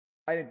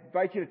I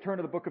invite you to turn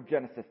to the book of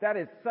Genesis. That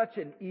is such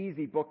an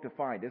easy book to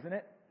find, isn't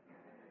it?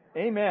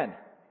 Amen.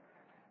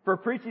 For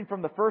preaching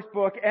from the first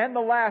book and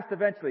the last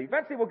eventually.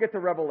 Eventually we'll get to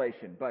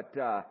Revelation, but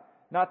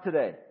not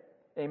today.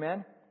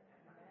 Amen?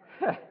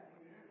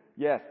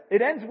 Yes.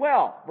 It ends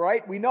well,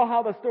 right? We know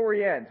how the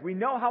story ends. We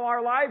know how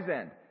our lives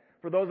end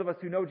for those of us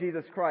who know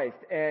Jesus Christ,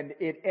 and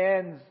it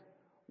ends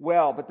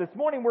well. But this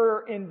morning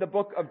we're in the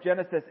book of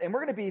Genesis, and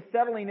we're going to be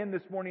settling in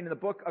this morning in the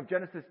book of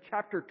Genesis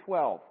chapter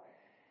 12.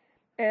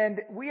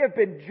 And we have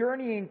been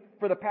journeying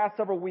for the past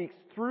several weeks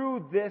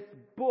through this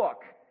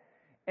book,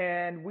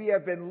 and we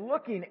have been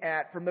looking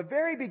at, from the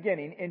very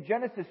beginning in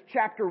Genesis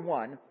chapter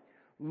 1,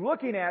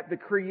 looking at the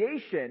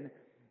creation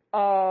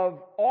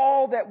of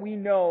all that we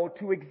know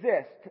to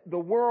exist, the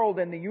world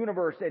and the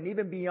universe and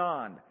even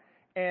beyond.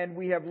 And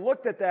we have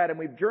looked at that and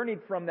we've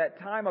journeyed from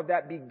that time of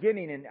that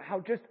beginning and how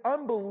just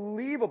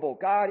unbelievable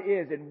God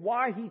is and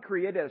why He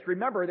created us.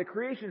 Remember, the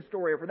creation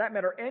story, or for that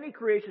matter, any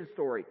creation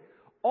story,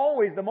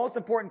 always the most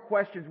important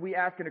questions we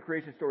ask in a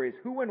creation story is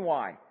who and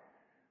why,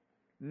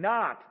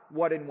 not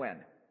what and when.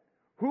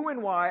 Who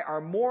and why are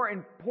more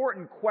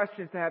important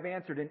questions to have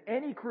answered in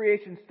any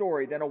creation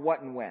story than a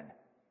what and when.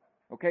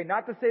 Okay,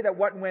 not to say that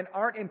what and when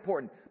aren't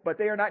important, but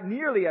they are not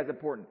nearly as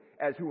important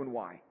as who and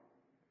why.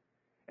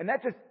 And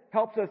that just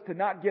helps us to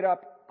not get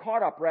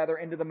caught up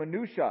into the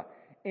minutia,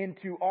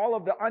 into all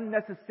of the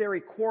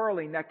unnecessary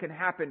quarreling that can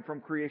happen from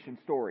creation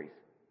stories.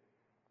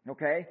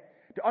 Okay?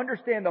 To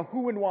understand the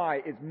who and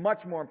why is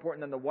much more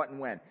important than the what and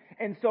when.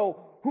 And so,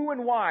 who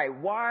and why?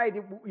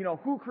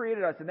 Who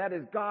created us? And that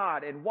is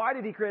God. And why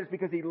did He create us?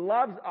 Because He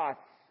loves us.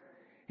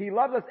 He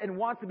loves us and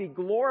wants to be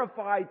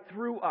glorified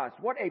through us.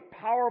 What a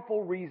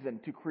powerful reason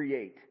to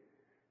create.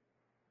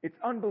 It's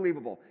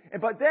unbelievable.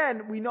 But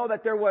then we know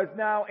that there was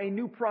now a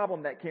new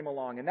problem that came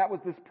along, and that was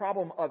this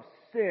problem of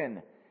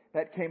sin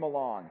that came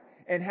along.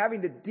 And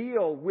having to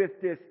deal with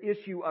this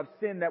issue of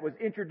sin that was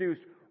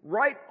introduced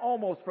right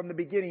almost from the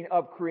beginning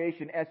of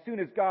creation, as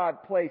soon as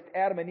God placed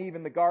Adam and Eve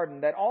in the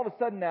garden, that all of a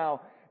sudden now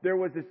there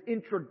was this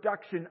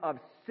introduction of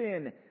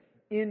sin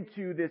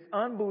into this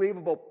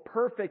unbelievable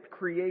perfect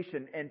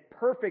creation and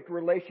perfect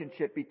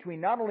relationship between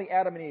not only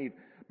Adam and Eve,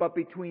 but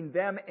between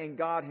them and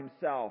God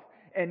Himself.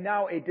 And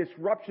now a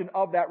disruption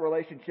of that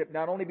relationship,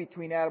 not only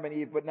between Adam and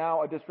Eve, but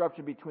now a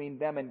disruption between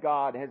them and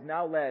God, has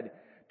now led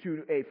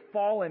to a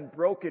fallen,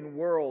 broken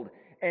world.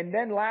 And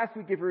then last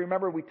week, if you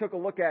remember, we took a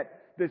look at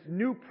this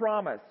new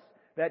promise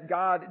that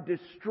God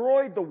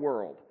destroyed the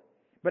world.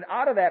 But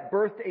out of that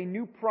birthed a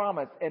new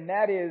promise, and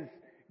that is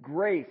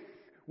grace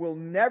will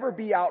never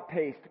be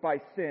outpaced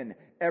by sin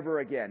ever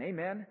again.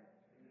 Amen?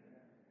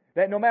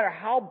 That no matter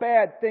how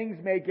bad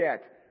things may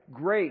get,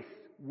 grace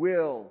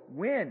will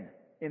win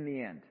in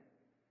the end.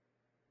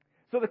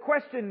 So the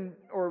question,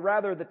 or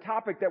rather the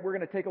topic that we're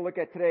going to take a look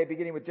at today,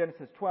 beginning with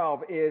Genesis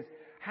 12, is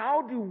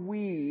how do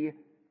we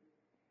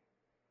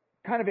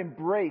kind of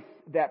embrace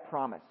that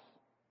promise?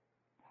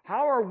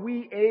 How are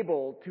we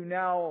able to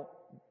now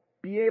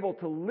be able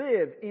to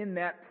live in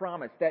that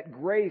promise, that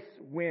grace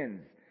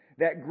wins,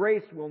 that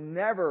grace will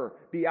never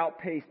be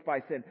outpaced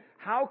by sin?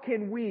 How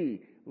can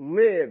we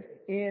live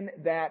in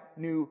that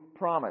new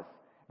promise?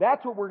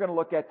 That's what we're going to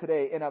look at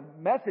today in a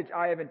message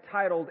I have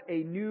entitled A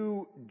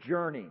New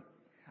Journey.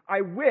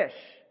 I wish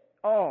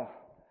that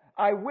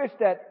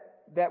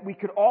we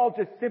could all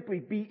just simply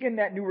be in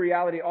that new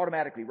reality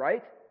automatically,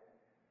 right?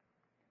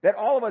 That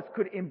all of us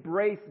could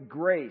embrace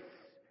grace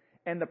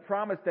and the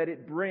promise that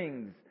it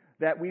brings,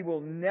 that we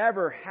will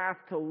never have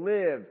to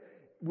live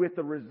with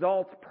the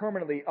results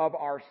permanently of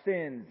our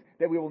sins,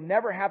 that we will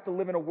never have to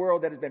live in a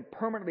world that has been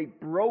permanently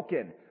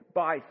broken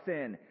by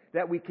sin,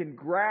 that we can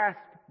grasp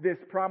this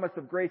promise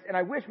of grace. And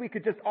I wish we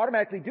could just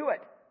automatically do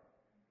it.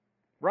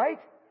 Right?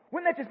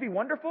 Wouldn't that just be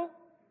wonderful?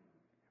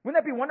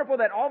 Wouldn't that be wonderful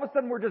that all of a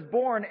sudden we're just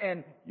born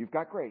and you've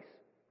got grace.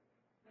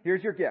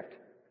 Here's your gift.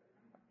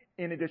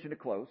 In addition to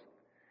clothes.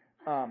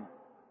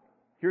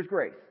 Here's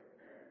grace.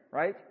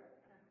 Right?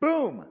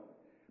 Boom!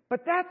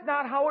 But that's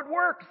not how it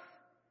works.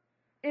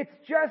 It's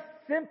just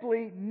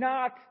simply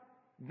not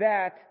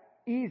that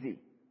easy.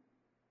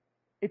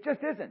 It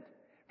just isn't.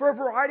 For a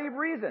variety of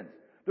reasons.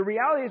 The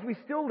reality is we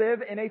still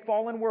live in a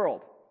fallen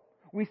world.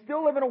 We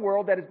still live in a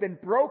world that has been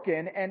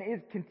broken and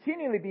is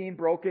continually being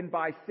broken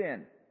by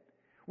sin.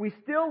 We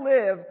still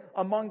live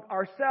among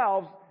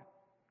ourselves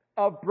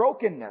of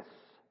brokenness.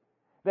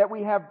 That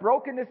we have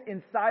brokenness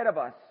inside of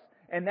us,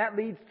 and that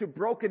leads to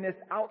brokenness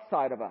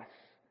outside of us.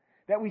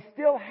 That we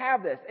still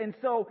have this. And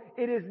so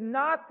it is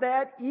not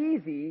that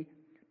easy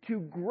to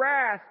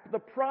grasp the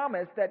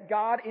promise that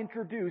God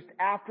introduced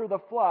after the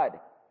flood.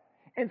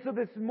 And so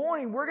this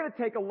morning we're going to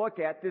take a look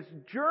at this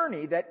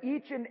journey that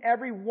each and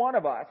every one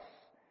of us,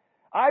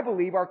 I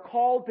believe, are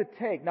called to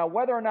take. Now,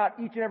 whether or not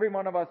each and every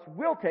one of us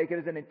will take it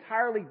is an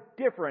entirely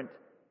different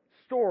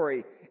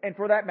story, and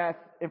for that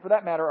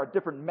matter, a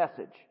different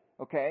message.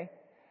 Okay?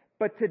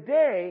 But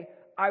today,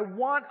 I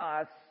want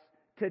us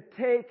to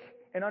take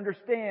and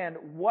understand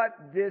what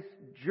this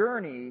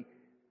journey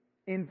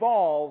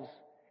involves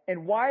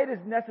and why it is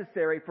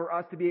necessary for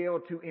us to be able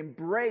to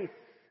embrace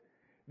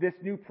this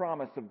new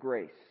promise of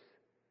grace.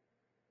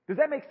 Does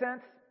that make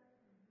sense?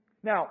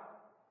 Now,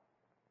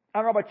 I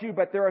don't know about you,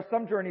 but there are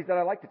some journeys that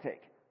I like to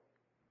take.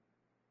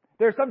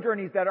 There are some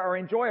journeys that are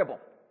enjoyable,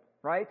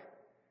 right?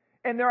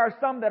 And there are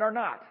some that are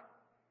not.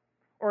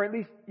 Or at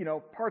least,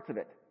 parts of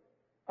it.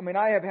 I mean,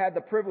 I have had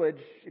the privilege,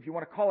 if you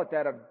want to call it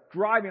that, of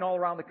driving all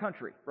around the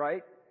country,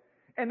 right?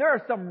 And there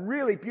are some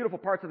really beautiful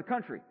parts of the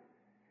country.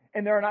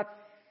 And there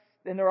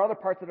are other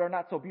parts that are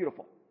not so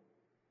beautiful,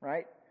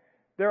 right?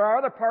 There are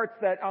other parts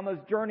that on those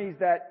journeys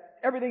that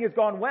everything has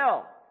gone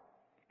well.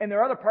 And there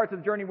are other parts of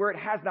the journey where it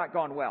has not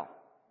gone well.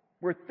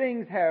 Where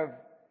things have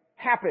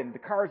happened. The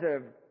cars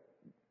have,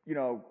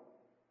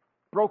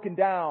 broken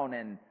down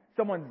and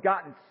someone's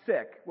gotten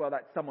sick. Well,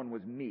 that someone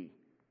was me.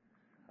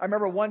 I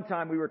remember one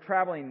time we were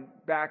traveling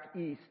back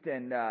east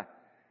and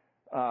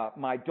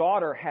my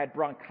daughter had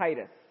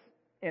bronchitis.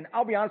 And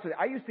I'll be honest with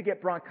you, I used to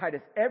get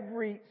bronchitis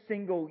every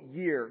single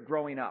year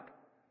growing up.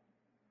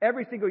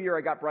 Every single year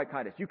I got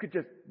bronchitis. You could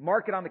just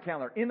mark it on the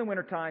calendar. In the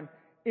wintertime,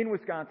 in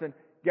Wisconsin,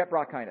 get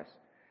bronchitis.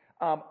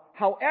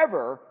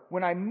 However,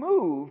 when I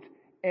moved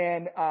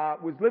and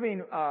was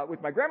living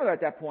with my grandmother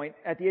at that point,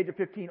 at the age of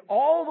 15,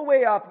 all the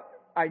way up,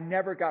 I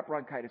never got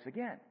bronchitis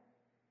again.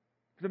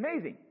 It's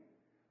amazing,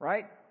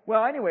 right?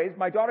 Well, anyways,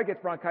 my daughter gets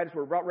bronchitis.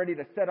 We're about ready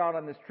to set out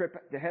on this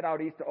trip to head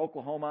out east to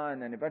Oklahoma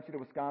and then eventually to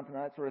Wisconsin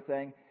and that sort of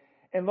thing.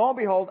 And lo and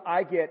behold,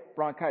 I get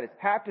bronchitis.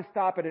 Have to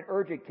stop at an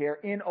urgent care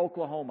in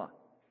Oklahoma.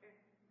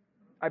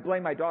 I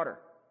blame my daughter.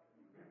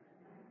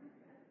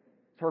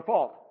 It's her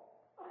fault.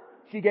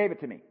 She gave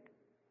it to me.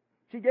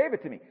 She gave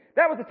it to me.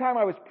 That was the time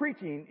I was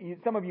preaching.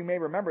 Some of you may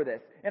remember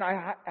this. And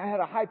I had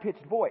a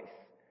high-pitched voice.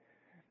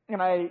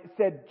 And I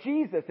said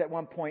Jesus at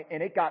one point,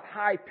 and it got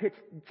high-pitched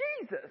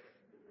Jesus.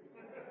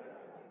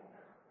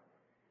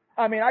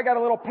 I mean, I got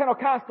a little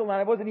Pentecostal, and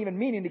I wasn't even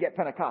meaning to get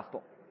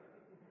Pentecostal.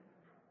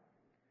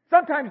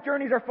 Sometimes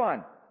journeys are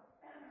fun.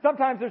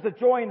 Sometimes there's a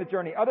joy in the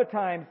journey. Other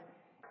times,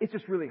 it's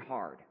just really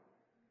hard.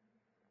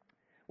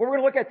 What we're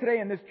going to look at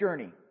today in this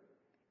journey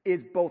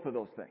is both of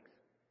those things.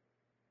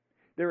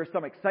 There is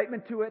some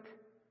excitement to it,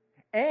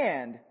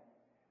 and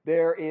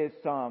there is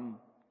some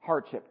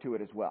hardship to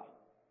it as well.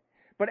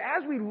 But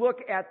as we look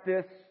at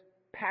this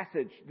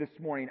passage this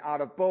morning out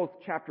of both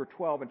chapter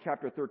 12 and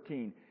chapter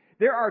 13,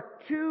 there are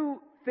two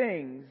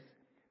things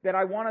that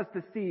I want us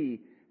to see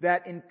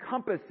that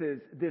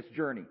encompasses this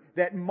journey,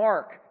 that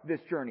mark this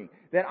journey,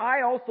 that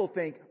I also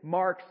think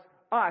marks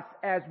us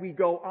as we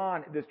go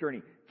on this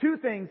journey. Two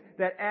things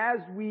that as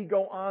we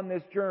go on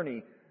this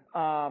journey,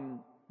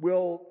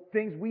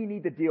 things we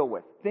need to deal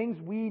with, things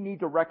we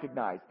need to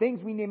recognize,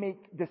 things we need to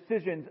make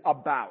decisions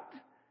about.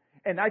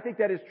 And I think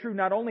that is true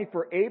not only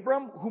for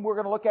Abram, whom we're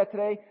going to look at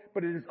today,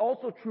 but it is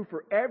also true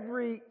for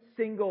every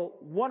single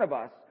one of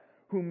us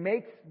who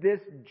makes this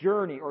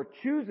journey or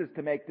chooses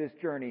to make this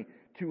journey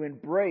to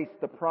embrace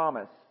the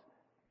promise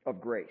of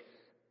grace.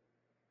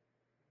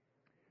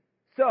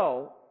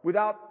 So,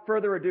 without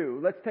further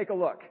ado, let's take a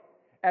look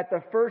at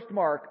the first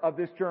mark of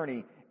this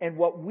journey and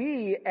what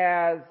we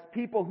as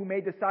people who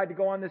may decide to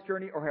go on this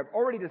journey or have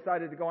already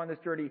decided to go on this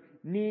journey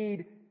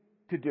need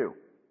to do.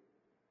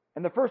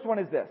 And the first one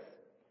is this.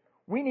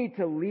 We need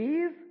to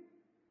leave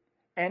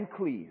and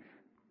cleave.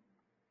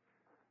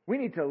 We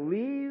need to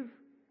leave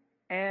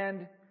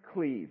and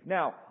cleave.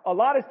 Now, a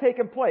lot has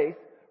taken place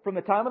from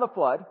the time of the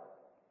flood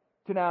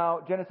to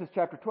now Genesis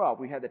chapter 12.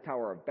 We had the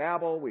Tower of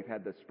Babel. We've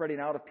had the spreading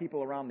out of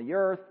people around the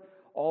earth.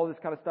 All this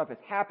kind of stuff has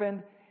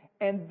happened.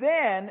 And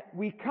then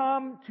we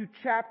come to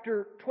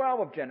chapter 12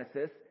 of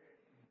Genesis,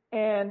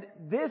 and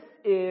this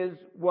is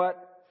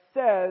what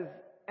says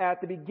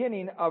at the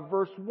beginning of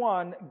verse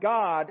 1,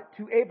 God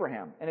to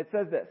Abraham. And it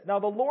says this, Now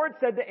the Lord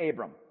said to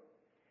Abram,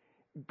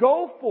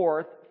 Go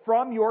forth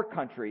from your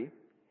country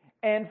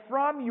and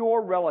from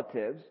your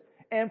relatives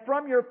and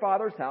from your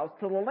father's house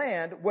to the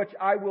land which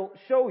I will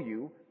show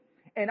you,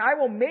 and I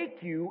will make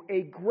you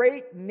a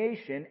great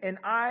nation, and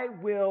I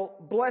will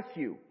bless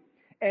you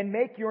and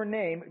make your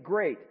name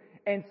great.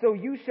 And so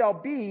you shall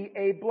be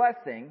a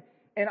blessing,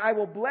 and I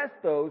will bless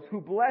those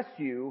who bless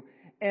you,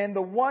 and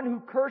the one who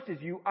curses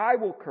you I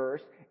will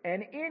curse,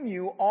 and in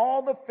you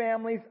all the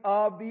families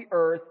of the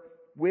earth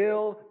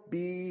will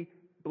be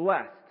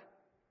blessed.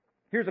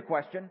 Here's a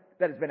question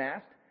that has been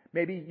asked.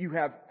 Maybe you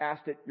have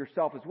asked it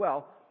yourself as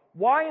well.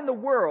 Why in the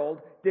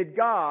world did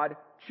God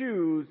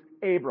choose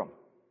Abram?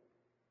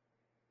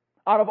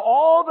 Out of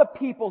all the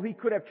people he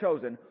could have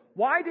chosen,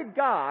 why did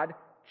God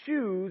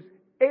choose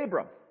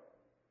Abram?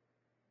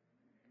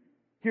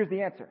 Here's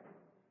the answer.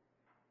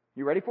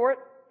 You ready for it?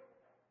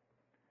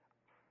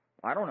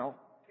 I don't know.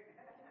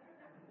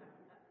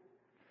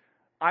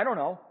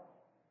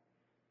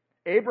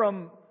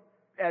 Abram,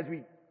 as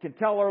we can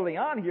tell early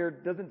on here,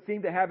 doesn't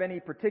seem to have any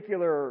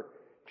particular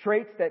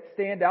traits that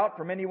stand out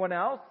from anyone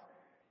else.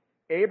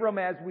 Abram,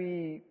 as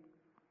we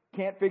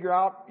can't figure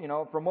out,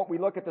 from what we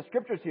look at the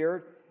scriptures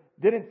here,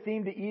 didn't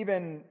seem to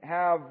even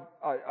have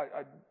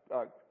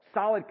a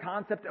solid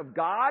concept of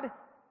God.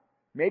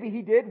 Maybe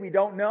he did. We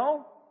don't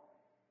know.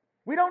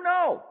 We don't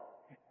know.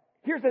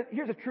 Here's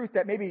a truth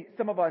that maybe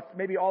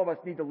all of us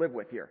need to live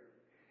with here.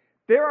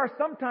 There are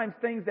sometimes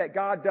things that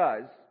God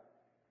does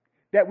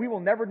that we will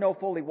never know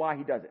fully why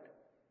He does it.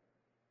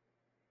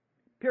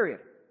 Period.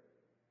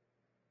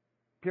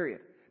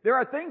 There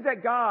are things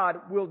that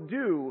God will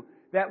do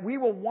that we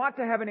will want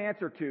to have an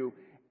answer to,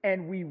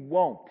 and we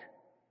won't.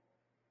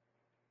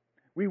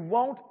 We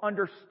won't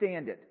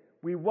understand it.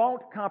 We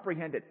won't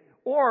comprehend it.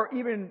 Or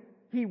even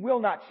He will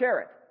not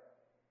share it.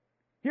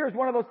 Here's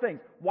one of those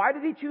things. Why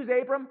did He choose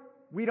Abram?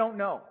 We don't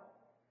know.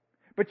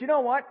 But you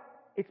know what?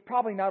 It's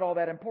probably not all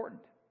that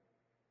important.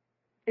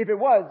 If it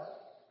was,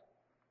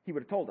 He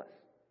would have told us.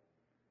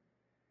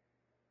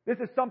 This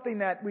is something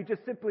that we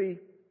just simply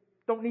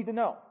don't need to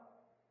know.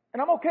 And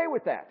I'm okay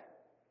with that.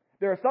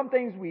 There are some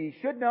things we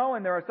should know,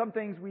 and there are some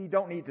things we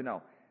don't need to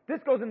know. This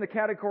goes in the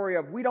category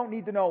of we don't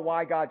need to know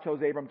why God chose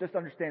Abram. Just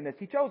understand this.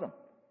 He chose him.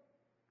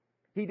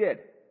 He did.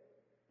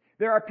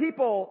 There are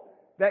people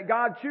that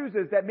God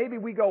chooses that maybe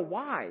we go,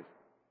 why?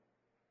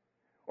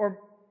 Or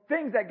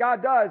things that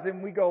God does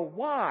and we go,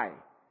 why?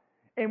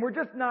 And we're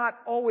just not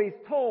always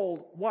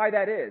told why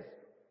that is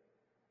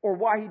or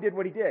why He did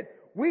what He did.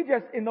 We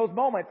just, in those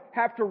moments,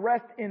 have to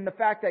rest in the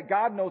fact that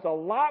God knows a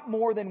lot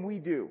more than we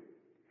do.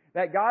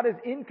 That God is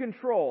in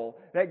control,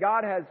 that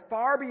God has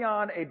far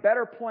beyond a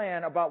better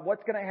plan about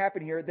what's going to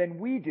happen here than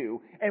we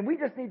do, and we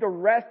just need to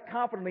rest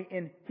confidently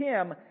in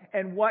Him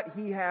and what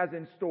He has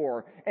in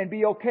store, and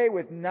be okay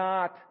with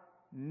not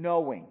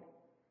knowing.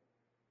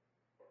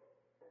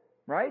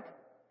 Right?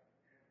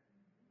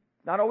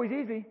 Not always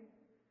easy.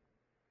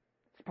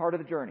 It's part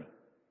of the journey.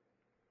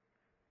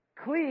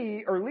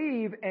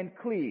 Leave and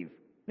cleave.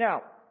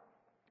 Now,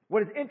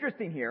 what is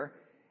interesting here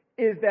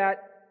is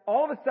that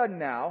all of a sudden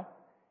now,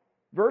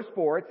 verse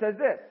 4, it says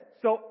this.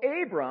 So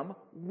Abram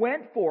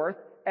went forth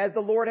as the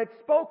Lord had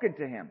spoken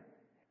to him,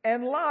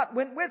 and Lot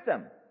went with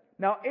him.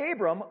 Now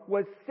Abram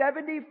was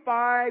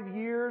 75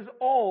 years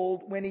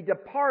old when he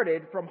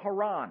departed from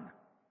Haran.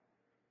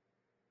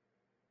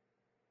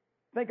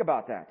 Think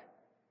about that.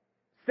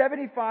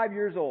 75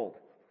 years old.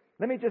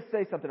 Let me just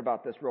say something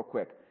about this real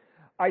quick.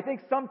 I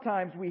think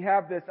sometimes we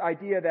have this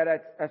idea that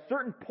at a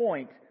certain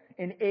point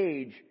in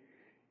age,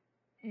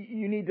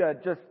 you need to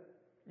just,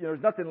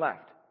 there's nothing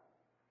left.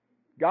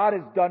 God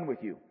is done with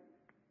you.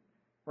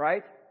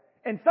 Right?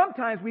 And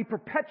sometimes we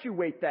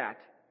perpetuate that,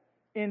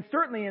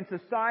 certainly in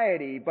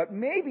society, but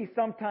maybe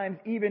sometimes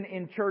even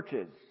in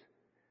churches.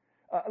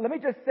 Let me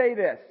just say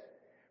this.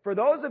 For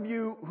those of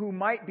you who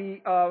might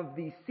be of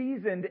the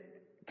seasoned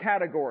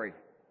category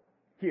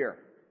here,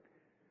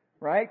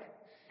 right?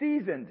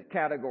 Seasoned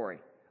category.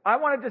 I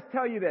want to just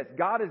tell you this.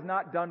 God is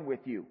not done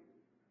with you.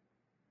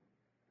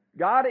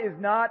 God is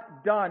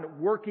not done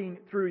working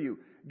through you.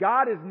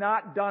 God is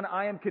not done,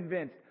 I am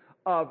convinced,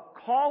 of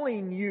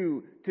calling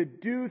you to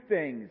do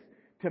things,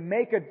 to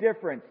make a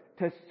difference,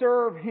 to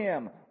serve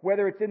Him,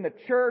 whether it's in the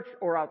church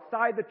or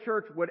outside the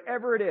church,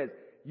 whatever it is.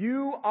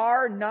 You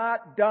are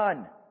not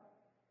done.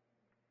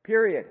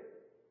 Period.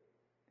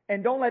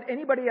 And don't let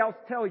anybody else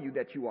tell you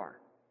that you are.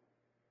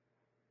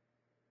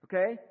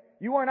 Okay?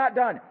 You are not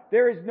done.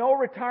 There is no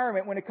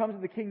retirement when it comes to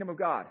the kingdom of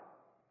God.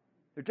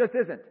 There just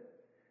isn't.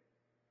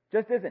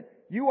 Just isn't.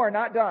 You are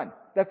not done.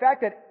 The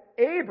fact that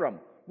Abram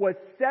was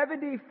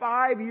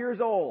 75 years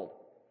old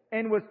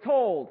and was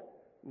told,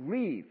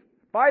 leave.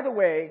 By the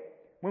way,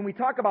 when we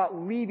talk about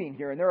leaving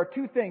here, and there are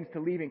two things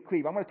to leave and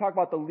cleave. I'm going to talk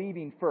about the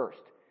leaving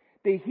first.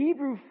 The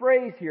Hebrew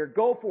phrase here,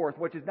 go forth,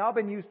 which has now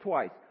been used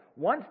twice.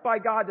 Once by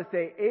God to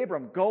say,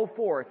 Abram, go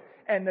forth.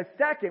 And the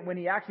second, when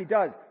He actually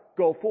does,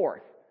 go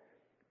forth.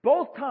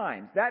 Both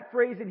times, that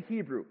phrase in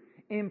Hebrew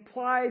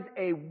implies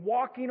a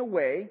walking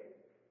away,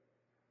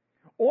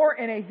 or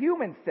in a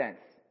human sense,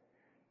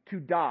 to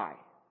die,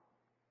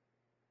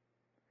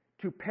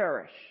 to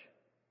perish.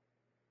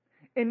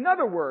 In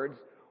other words,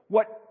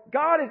 what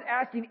God is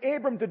asking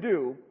Abram to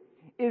do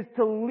is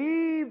to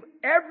leave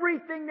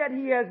everything that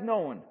he has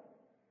known,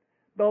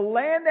 the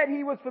land that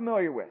he was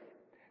familiar with,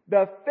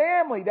 the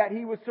family that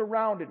he was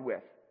surrounded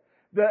with,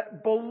 the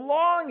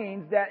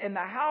belongings that in the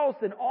house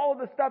and all of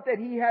the stuff that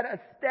he had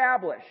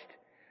established,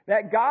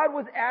 that God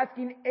was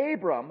asking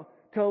Abram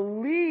to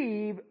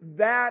leave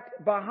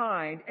that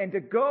behind and to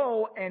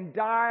go and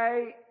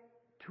die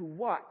to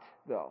what,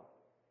 though?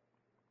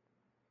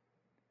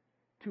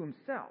 To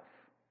himself.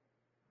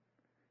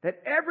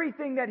 That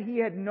everything that he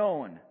had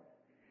known,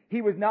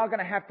 he was now going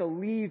to have to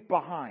leave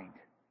behind.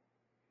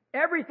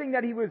 Everything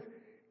that he was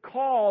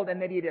called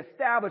and that he had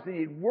established and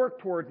he had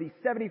worked towards these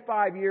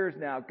 75 years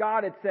now,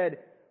 God had said,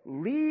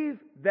 leave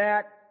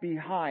that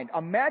behind.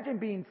 Imagine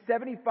being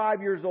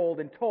 75 years old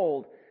and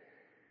told,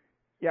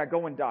 yeah,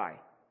 go and die.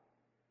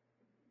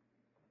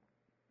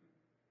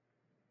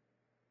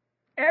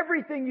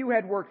 Everything you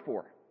had worked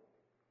for,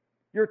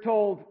 you're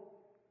told,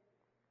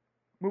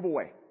 move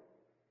away.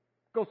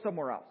 Go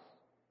somewhere else.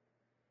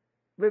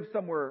 Live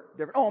somewhere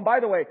different. Oh, and by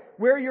the way,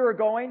 where you're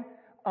going,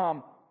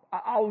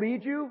 I'll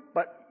lead you,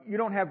 but you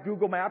don't have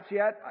Google Maps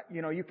yet.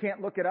 You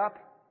can't look it up.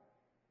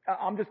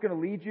 I'm just going to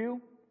lead you.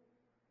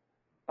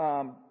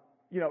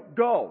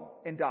 Go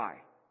and die.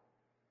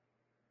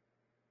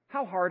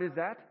 How hard is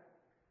that?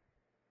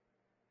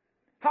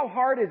 How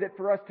hard is it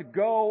for us to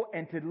go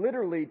and to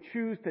literally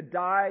choose to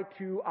die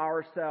to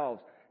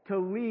ourselves, to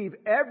leave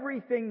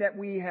everything that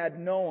we had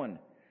known,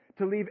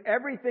 to leave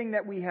everything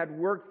that we had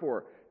worked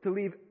for, to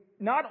leave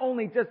not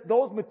only just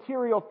those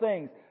material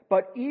things,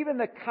 but even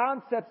the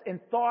concepts and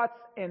thoughts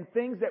and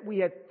things that we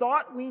had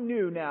thought we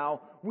knew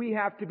now, we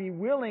have to be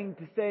willing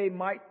to say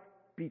might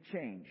be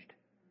changed,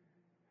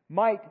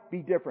 might be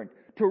different,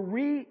 to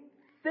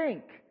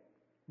rethink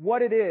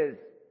what it is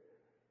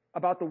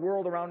about the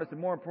world around us,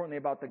 and more importantly,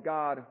 about the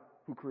God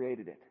who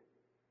created it.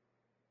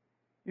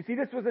 You see,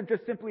 this wasn't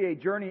just simply a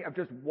journey of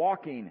just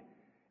walking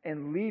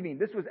and leaving.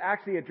 This was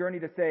actually a journey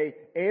to say,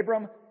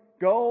 Abram,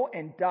 go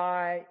and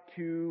die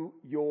to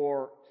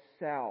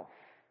yourself.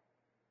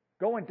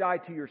 Go and die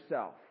to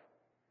yourself.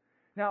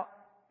 Now,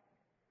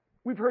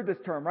 we've heard this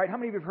term, right? How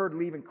many of you have heard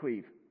leave and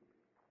cleave?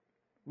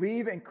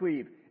 Leave and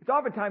cleave. It's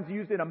oftentimes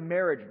used in a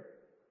marriage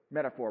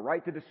metaphor,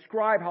 right? To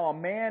describe how a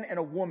man and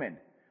a woman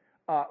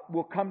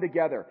will come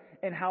together,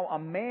 and how a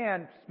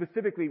man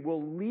specifically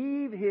will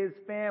leave his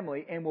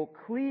family and will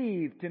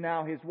cleave to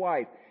now his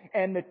wife,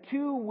 and the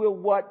two will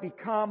what?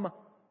 Become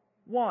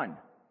one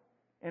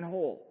and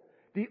whole.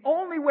 The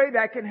only way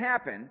that can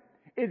happen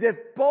is if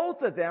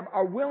both of them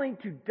are willing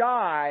to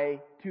die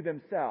to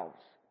themselves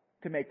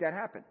to make that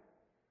happen.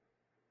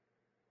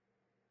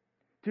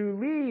 To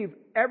leave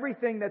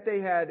everything that they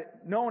had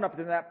known up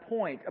to that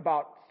point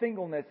about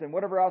singleness and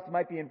whatever else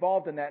might be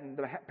involved in that, and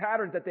the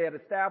patterns that they had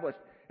established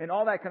and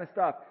all that kind of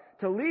stuff,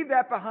 to leave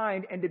that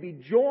behind and to be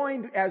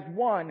joined as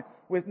one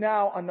with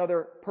now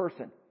another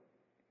person.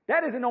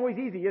 That isn't always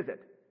easy, is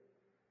it?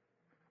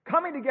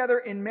 Coming together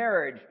in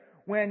marriage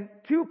when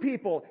two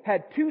people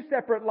had two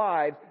separate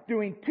lives,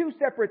 doing two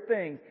separate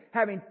things,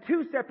 having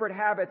two separate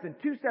habits and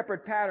two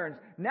separate patterns,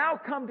 now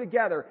come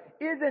together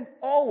isn't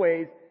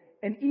always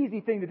an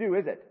easy thing to do,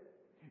 is it?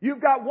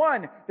 You've got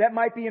one that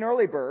might be an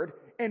early bird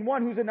and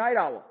one who's a night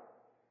owl.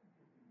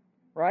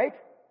 Right?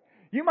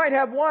 You might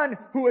have one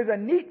who is a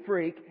neat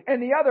freak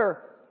and the other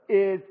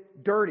is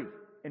dirty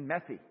and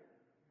messy.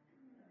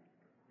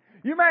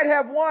 You might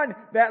have one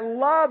that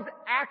loves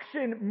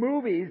action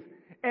movies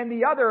and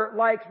the other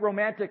likes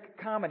romantic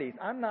comedies.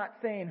 I'm not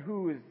saying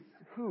who is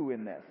who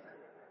in this.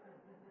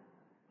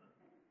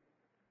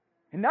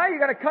 And now you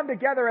got to come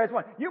together as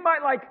one. You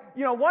might like,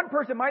 one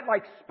person might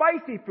like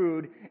spicy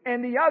food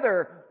and the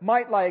other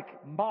might like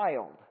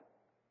mild.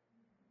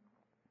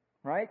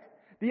 Right?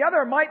 The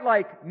other might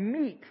like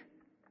meat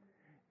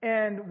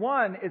and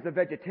one is a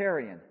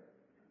vegetarian.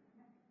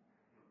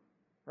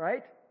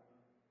 Right?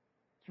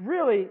 It's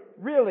really,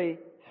 really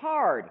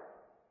hard.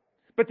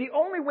 But the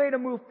only way to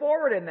move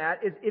forward in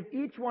that is if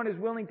each one is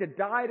willing to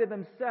die to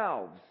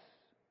themselves.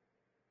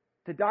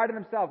 To die to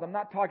themselves. I'm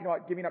not talking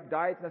about giving up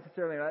diets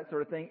necessarily or that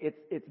sort of thing.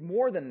 It's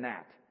more than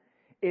that.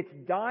 It's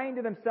dying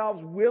to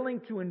themselves,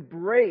 willing to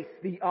embrace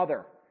the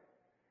other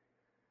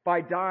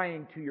by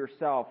dying to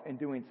yourself and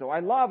doing so.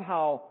 I love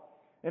how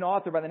an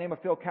author by the name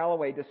of Phil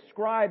Callaway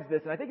describes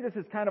this, and I think this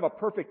is kind of a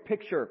perfect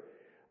picture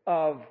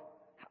of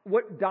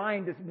what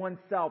dying to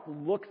oneself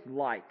looks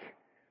like.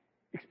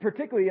 It's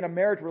particularly in a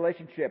marriage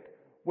relationship,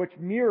 which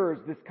mirrors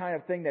this kind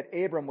of thing that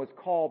Abram was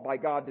called by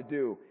God to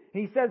do.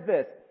 He says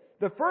this,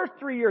 the first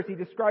 3 years he's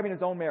describing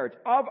his own marriage,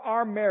 of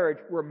our marriage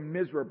were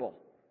miserable.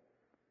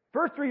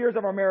 First 3 years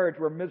of our marriage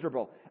were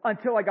miserable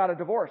until I got a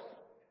divorce.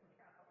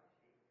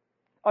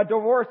 A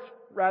divorce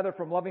rather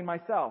from loving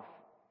myself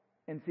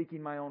and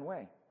seeking my own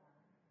way.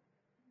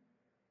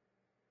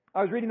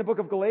 I was reading the book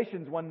of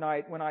Galatians one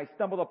night when I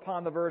stumbled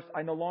upon the verse,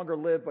 I no longer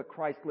live, but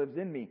Christ lives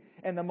in me.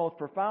 And the most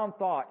profound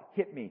thought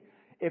hit me.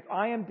 If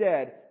I am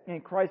dead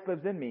and Christ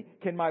lives in me,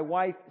 can my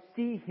wife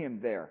see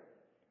him there?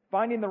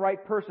 Finding the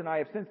right person, I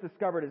have since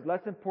discovered, is less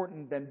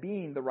important than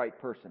being the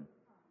right person.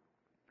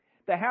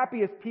 The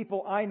happiest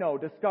people I know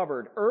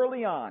discovered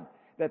early on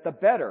that the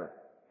better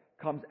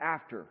comes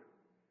after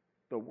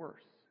the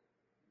worse.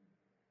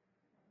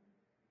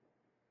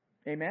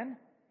 Amen?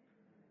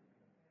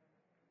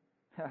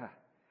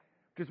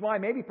 Which is why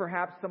maybe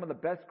perhaps some of the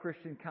best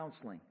Christian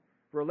counseling,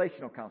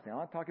 relational counseling. I'm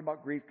not talking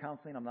about grief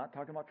counseling. I'm not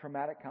talking about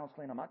traumatic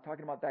counseling. I'm not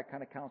talking about that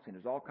kind of counseling.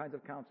 There's all kinds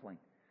of counseling.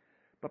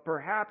 But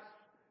perhaps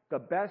the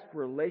best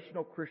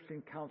relational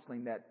Christian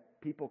counseling that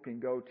people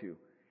can go to,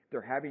 they're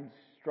having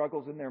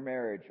struggles in their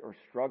marriage or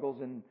struggles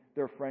in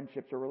their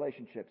friendships or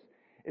relationships,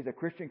 is a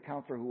Christian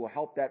counselor who will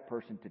help that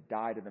person to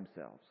die to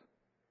themselves.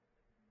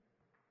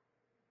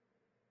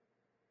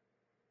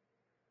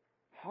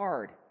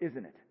 Hard,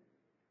 isn't it?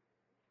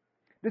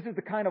 This is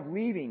the kind of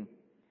leaving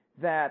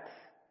that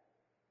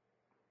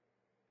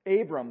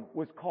Abram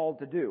was called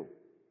to do.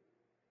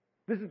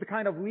 This is the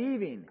kind of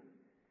leaving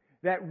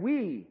that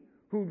we,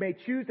 who may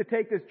choose to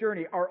take this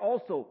journey, are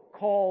also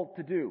called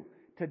to do.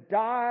 To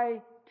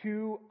die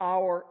to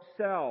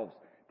ourselves.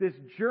 This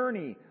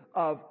journey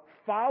of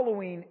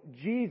following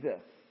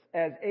Jesus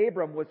as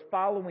Abram was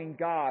following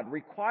God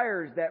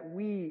requires that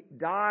we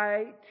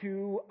die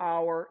to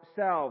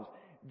ourselves.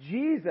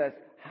 Jesus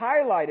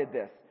highlighted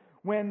this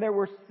when there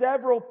were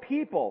several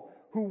people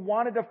who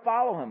wanted to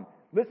follow him.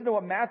 Listen to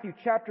what Matthew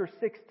chapter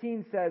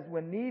 16 says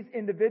when these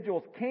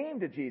individuals came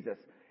to Jesus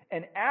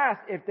and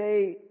asked if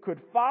they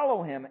could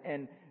follow him.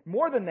 And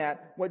more than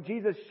that, what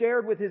Jesus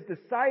shared with his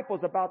disciples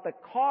about the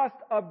cost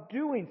of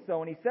doing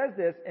so. And he says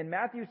this in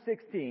Matthew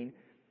 16,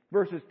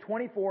 verses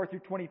 24 through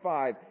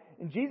 25.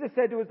 And Jesus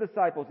said to his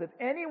disciples, if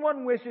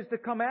anyone wishes to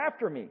come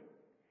after me,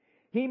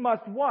 he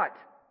must what?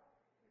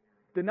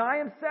 Deny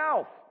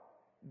himself,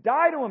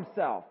 die to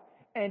himself,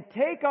 and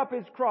take up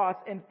his cross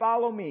and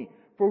follow me.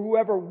 For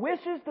whoever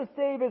wishes to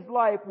save his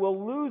life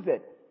will lose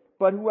it,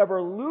 but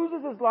whoever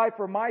loses his life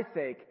for my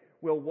sake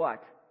will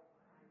what?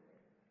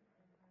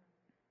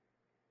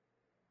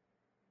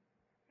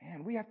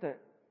 Man, we have to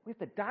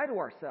die to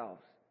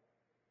ourselves.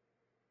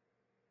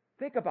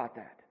 Think about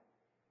that.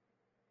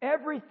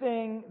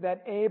 Everything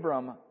that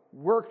Abram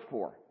worked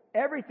for,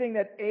 everything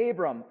that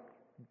Abram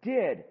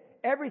did,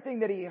 everything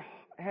that he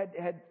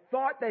had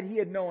thought that he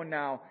had known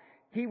now,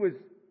 he was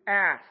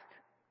asked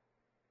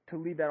to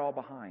leave that all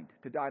behind,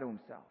 to die to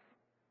himself,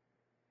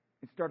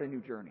 and start a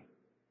new journey.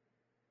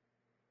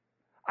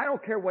 I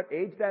don't care what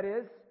age that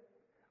is.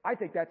 I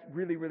think that's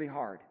really, really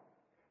hard,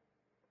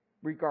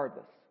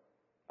 regardless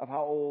of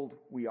how old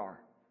we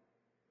are.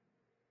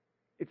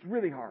 It's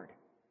really hard.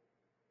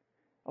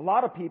 A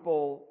lot of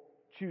people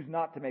choose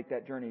not to make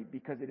that journey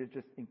because it is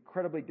just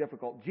incredibly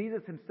difficult.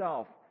 Jesus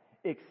himself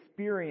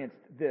experienced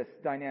this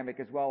dynamic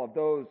as well of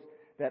those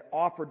that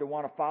offered to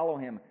want to follow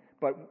him,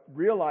 but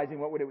realizing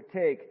what it would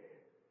take,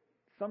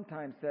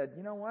 sometimes said,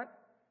 you know what?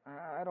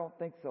 I don't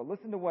think so.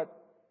 Listen to what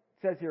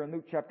it says here in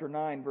Luke chapter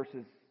 9,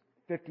 verses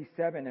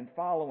 57 and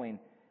following.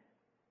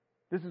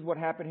 This is what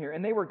happened here.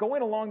 And they were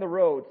going along the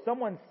road.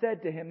 Someone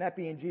said to him, that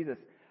being Jesus,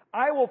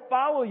 I will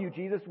follow you,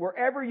 Jesus,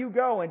 wherever you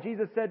go. And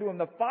Jesus said to him,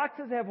 the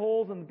foxes have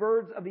holes and the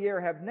birds of the air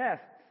have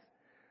nests,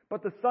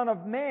 but the Son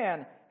of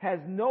Man has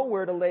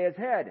nowhere to lay his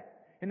head.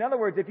 In other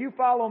words, if you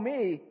follow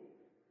me,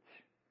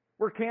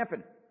 we're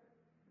camping.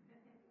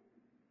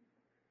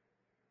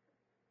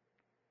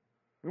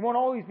 We won't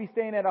always be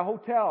staying at a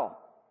hotel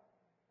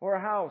or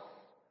a house.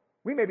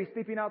 We may be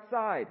sleeping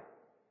outside.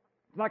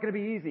 It's not going to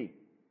be easy.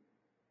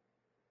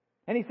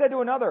 And he said to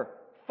another,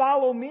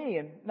 follow me.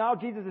 And now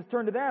Jesus has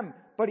turned to them.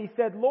 But he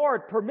said,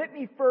 Lord, permit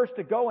me first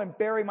to go and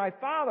bury my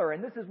father.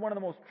 And this is one of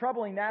the most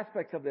troubling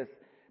aspects of this.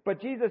 But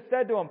Jesus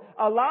said to him,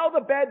 allow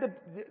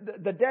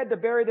the dead to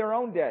bury their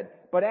own dead.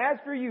 But as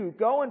for you,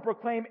 go and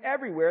proclaim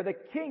everywhere the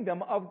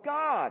kingdom of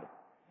God.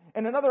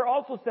 And another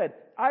also said,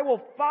 I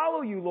will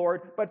follow you,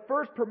 Lord, but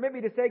first permit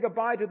me to say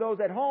goodbye to those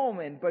at home.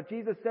 But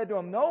Jesus said to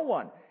him, no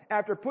one,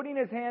 after putting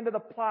his hand to the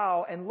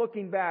plow and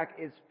looking back,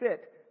 is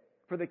fit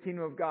for the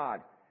kingdom of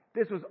God.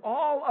 This was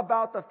all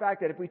about the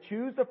fact that if we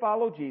choose to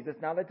follow Jesus,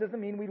 now that doesn't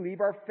mean we leave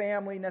our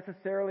family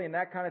necessarily and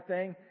that kind of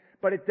thing,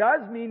 but it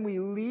does mean we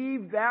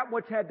leave that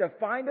which had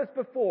defined us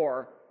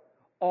before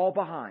all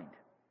behind.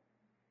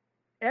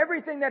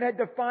 Everything that had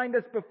defined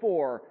us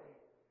before,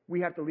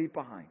 we have to leave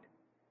behind.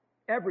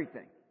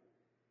 Everything.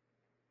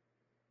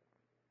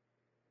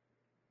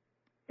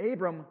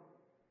 Abram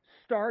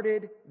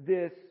started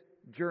this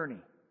journey.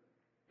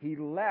 He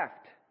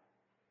left.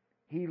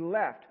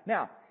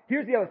 Now,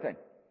 here's the other thing.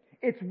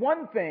 It's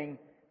one thing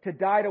to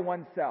die to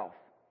oneself.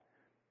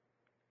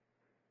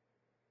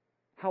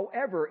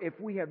 However, if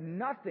we have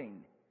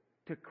nothing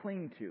to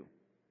cling to,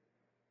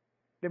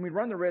 then we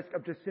run the risk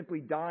of just simply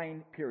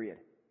dying, period.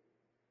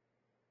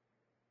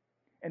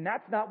 And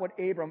that's not what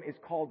Abram is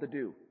called to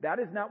do. That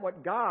is not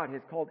what God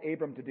has called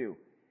Abram to do.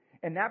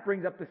 And that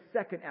brings up the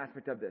second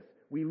aspect of this.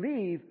 We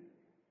leave,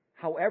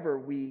 however,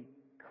 we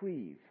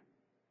cleave.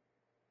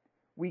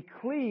 We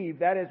cleave,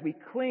 that is, we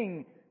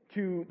cling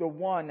to the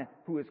one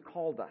who has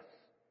called us.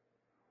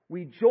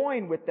 We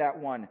join with that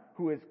one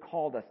who has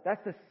called us.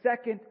 That's the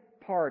second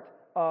part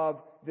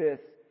of this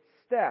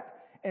step.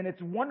 And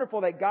it's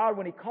wonderful that God,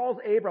 when he calls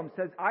Abram,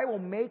 says, I will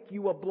make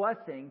you a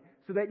blessing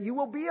so that you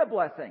will be a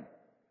blessing.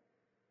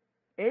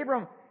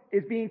 Abram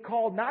is being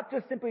called not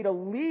just simply to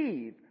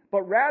leave,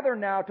 but rather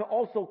now to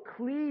also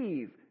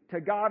cleave to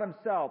God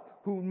himself,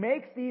 who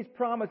makes these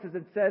promises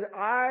and said,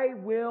 I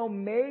will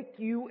make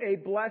you a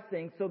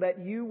blessing so that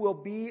you will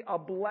be a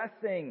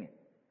blessing.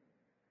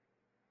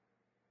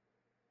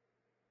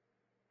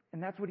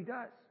 And that's what he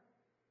does.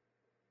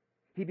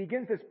 He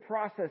begins this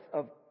process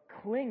of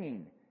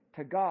clinging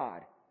to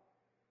God.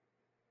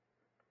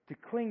 To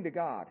cling to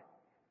God.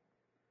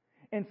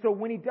 And so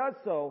when he does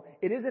so,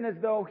 it isn't as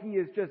though he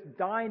is just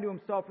dying to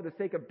himself for the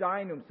sake of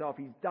dying to himself.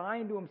 He's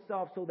dying to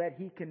himself so that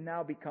he can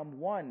now become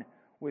one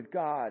with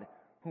God,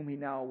 whom he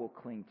now will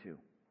cling to.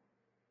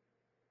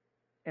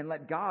 And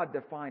let God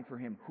define for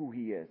him who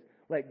he is.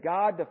 Let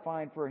God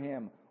define for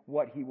him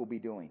what he will be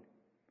doing.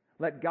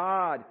 Let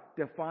God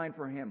define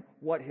for him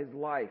what his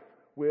life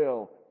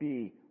will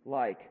be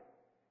like.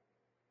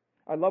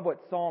 I love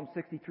what Psalm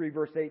 63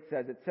 verse 8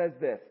 says. It says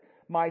this,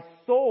 my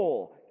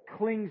soul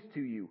clings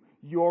to you.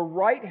 Your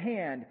right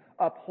hand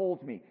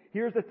upholds me.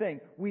 Here's the thing.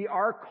 We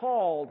are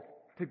called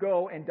to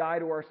go and die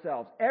to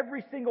ourselves.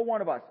 Every single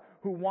one of us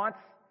who wants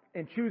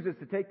and chooses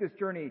to take this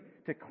journey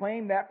to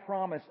claim that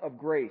promise of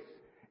grace.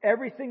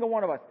 Every single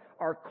one of us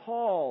are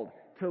called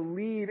to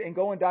leave and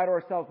go and die to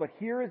ourselves. But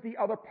here is the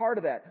other part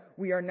of that.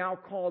 We are now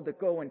called to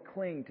go and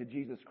cling to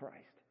Jesus Christ.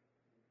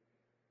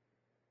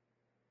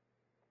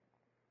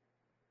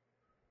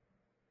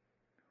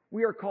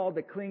 We are called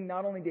to cling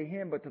not only to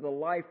Him, but to the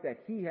life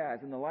that He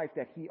has and the life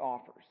that He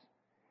offers.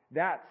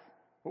 That's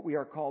what we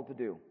are called to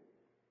do.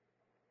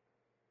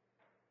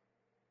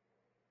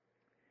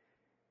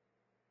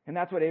 And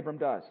that's what Abram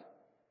does.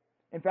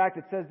 In fact,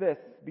 it says this,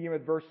 beginning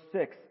with verse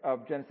 6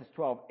 of Genesis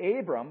 12.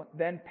 Abram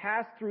then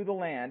passed through the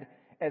land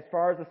as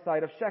far as the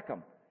site of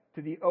Shechem,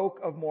 to the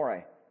oak of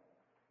Moreh.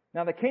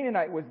 Now the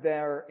Canaanite was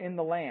there in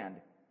the land.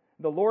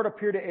 The Lord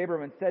appeared to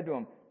Abram and said to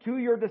him, to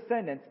your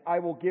descendants I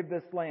will give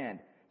this land.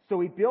 So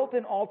he built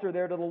an altar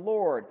there to the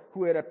Lord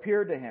who had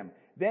appeared to him.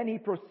 Then he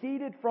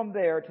proceeded from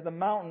there to the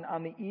mountain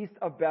on the east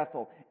of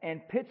Bethel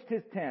and pitched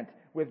his tent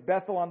with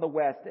Bethel on the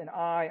west and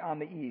Ai on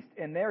the east.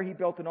 And there he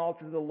built an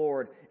altar to the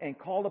Lord and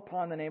called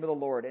upon the name of the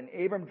Lord. And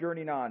Abram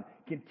journeyed on,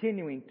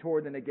 continuing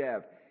toward the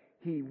Negev.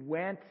 He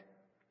went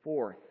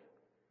forth.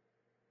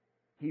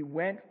 He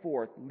went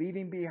forth,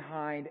 leaving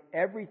behind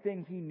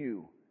everything he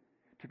knew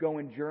to go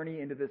and journey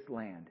into this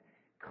land,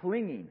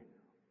 clinging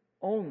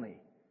only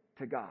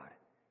to God.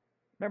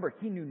 Remember,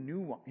 he knew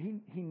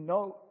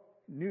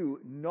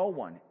no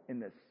one in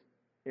this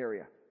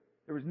area.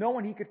 There was no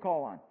one he could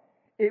call on.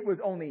 It was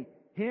only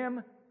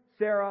him,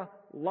 Sarah,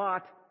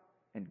 Lot,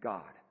 and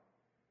God.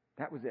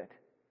 That was it.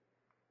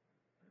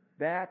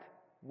 That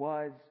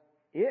was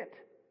it.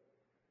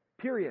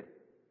 Period.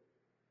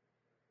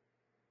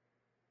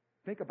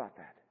 Think about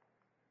that.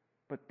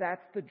 But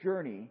that's the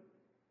journey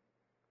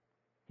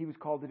he was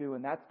called to do,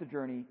 and that's the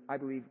journey I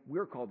believe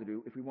we're called to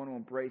do if we want to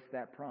embrace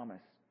that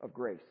promise of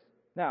grace.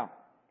 Now,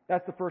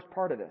 that's the first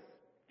part of this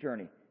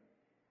journey.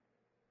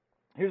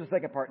 Here's the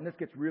second part, and this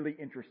gets really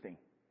interesting.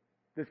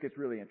 This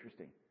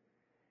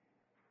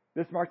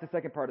marks the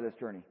second part of this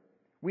journey.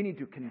 We need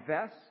to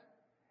confess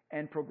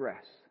and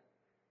progress.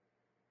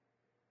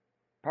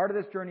 Part of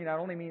this journey not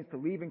only means to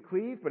leave and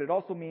cleave, but it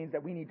also means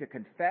that we need to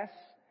confess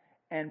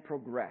and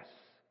progress.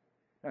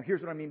 Now,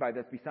 here's what I mean by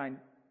this, besides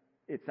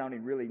it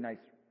sounding really nice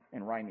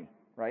and rhymey,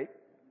 right?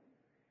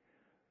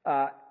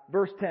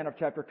 Verse 10 of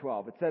chapter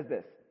 12, it says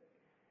this.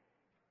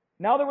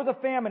 Now there was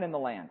a famine in the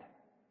land.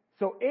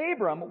 So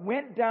Abram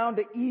went down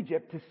to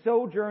Egypt to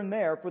sojourn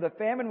there, for the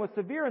famine was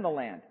severe in the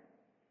land.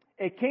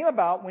 It came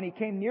about when he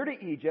came near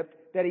to Egypt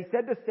that he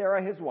said to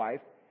Sarah his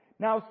wife,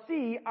 now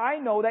see, I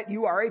know that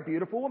you are a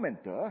beautiful woman.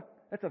 Duh.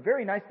 That's a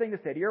very nice thing to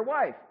say to your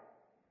wife.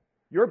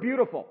 You're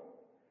beautiful.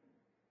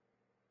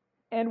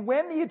 And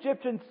when the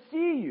Egyptians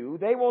see you,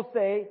 they will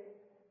say,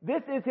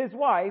 this is his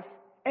wife,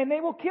 and they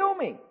will kill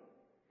me.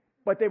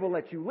 But they will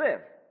let you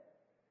live.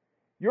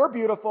 You're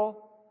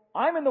beautiful.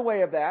 I'm in the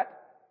way of that.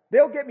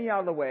 They'll get me out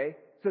of the way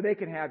so they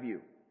can have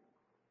you.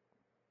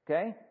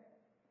 Okay?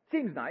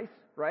 Seems nice,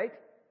 right?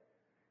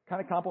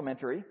 Kind of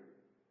complimentary.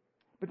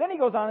 But then he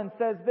goes on and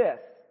says this.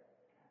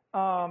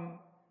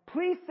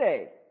 Please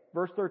say,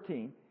 verse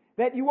 13,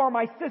 that you are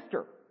my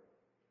sister,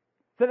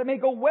 so that it may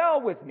go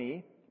well with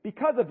me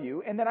because of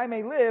you, and that I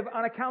may live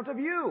on account of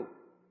you.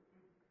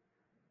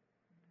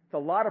 It's a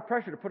lot of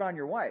pressure to put on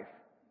your wife.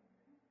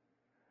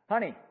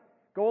 Honey,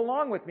 go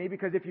along with me,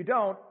 because if you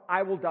don't,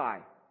 I will die.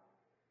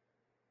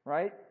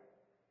 Right?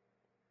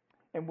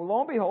 And lo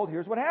and behold,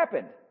 here's what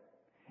happened.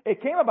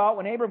 It came about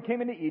when Abram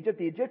came into Egypt,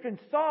 the Egyptians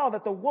saw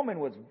that the woman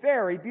was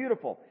very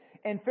beautiful.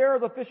 And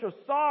Pharaoh's officials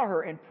saw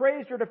her and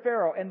praised her to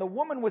Pharaoh, and the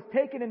woman was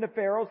taken into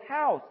Pharaoh's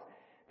house.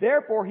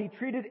 Therefore he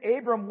treated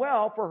Abram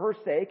well for her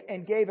sake,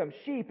 and gave him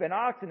sheep and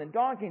oxen and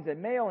donkeys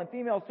and male and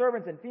female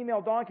servants and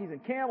female donkeys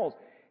and camels.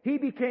 He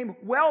became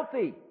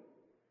wealthy.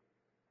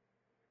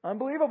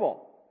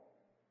 Unbelievable.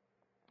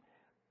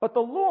 But the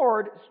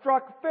Lord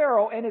struck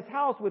Pharaoh and his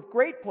house with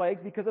great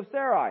plagues because of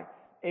Sarai,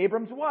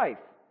 Abram's wife.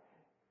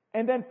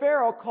 And then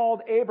Pharaoh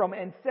called Abram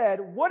and said,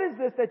 what is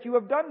this that you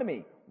have done to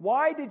me?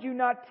 Why did you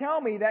not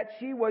tell me that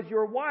she was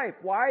your wife?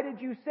 Why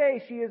did you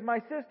say she is my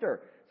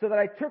sister, so that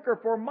I took her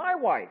for my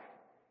wife?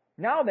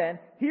 Now then,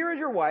 here is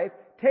your wife,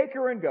 take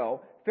her and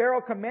go.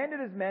 Pharaoh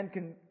commanded his men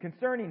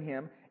concerning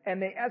him,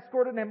 and they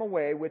escorted him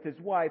away with his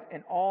wife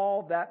and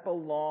all that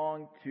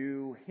belonged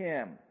to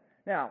him.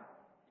 Now,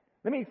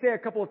 let me say a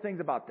couple of things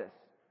about this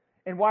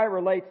and why it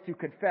relates to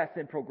confess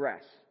and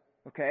progress.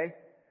 Okay?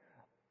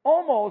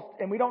 Almost,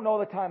 and we don't know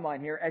the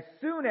timeline here, as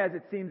soon as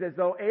it seems as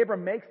though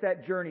Abram makes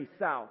that journey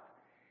south,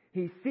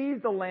 he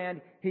sees the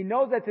land, he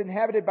knows that's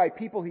inhabited by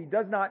people he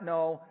does not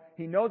know,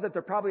 he knows that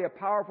they're probably a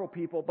powerful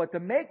people, but to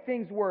make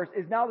things worse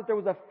is now that there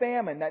was a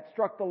famine that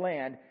struck the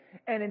land,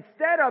 and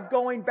instead of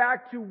going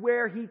back to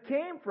where he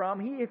came from,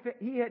 he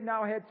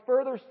now heads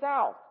further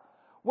south.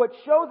 What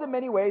shows in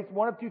many ways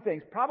one of two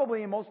things,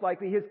 probably and most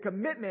likely his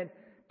commitment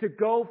to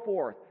go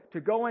forth, to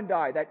go and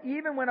die, that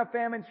even when a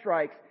famine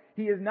strikes,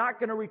 he is not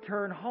going to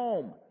return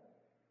home.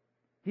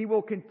 He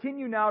will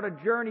continue now to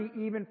journey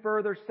even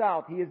further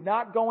south. He is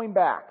not going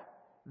back.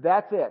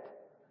 That's it.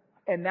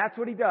 And that's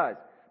what he does.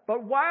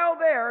 But while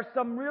there,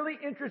 some really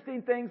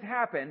interesting things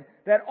happen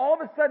that all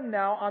of a sudden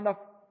now,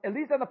 at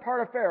least on the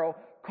part of Pharaoh,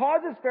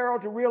 causes Pharaoh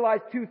to realize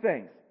two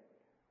things.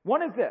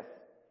 One is this: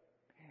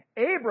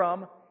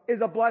 Abram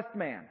is a blessed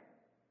man.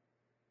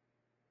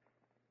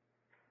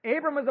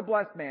 Abram is a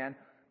blessed man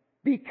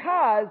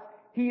because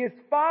he is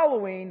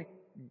following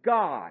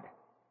God,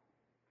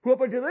 who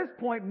up until this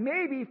point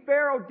maybe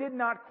Pharaoh did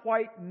not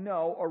quite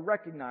know or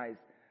recognize.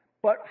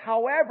 But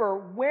however,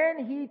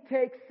 when he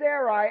takes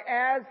Sarai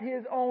as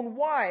his own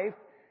wife,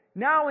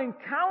 now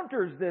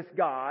encounters this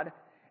God,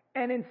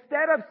 and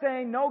instead of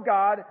saying, "No,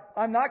 God,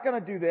 I'm not going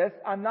to do this,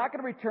 I'm not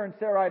going to return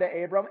Sarai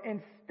to Abram,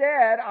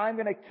 instead I'm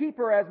going to keep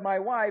her as my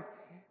wife,"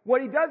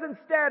 what he does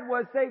instead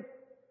was say,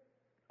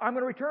 "I'm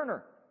going to return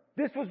her.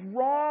 This was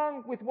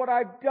wrong with what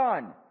I've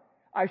done.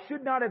 I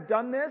should not have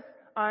done this.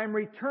 I'm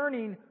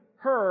returning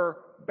her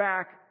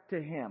back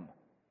to him."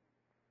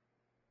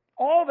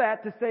 All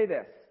that to say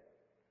this,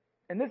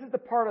 and this is the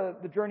part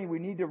of the journey we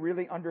need to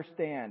really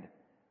understand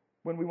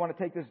when we want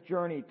to take this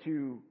journey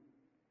to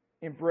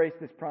embrace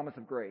this promise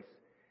of grace.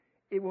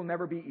 It will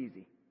never be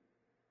easy.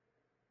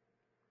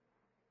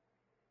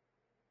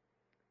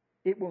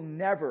 It will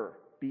never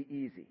be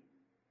easy.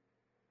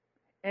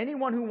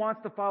 Anyone who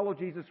wants to follow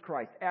Jesus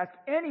Christ, ask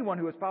anyone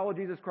who has followed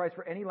Jesus Christ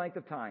for any length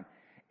of time,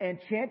 and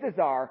chances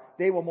are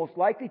they will most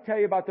likely tell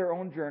you about their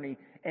own journey,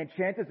 and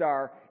chances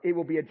are it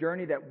will be a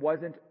journey that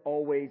wasn't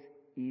always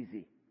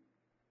easy.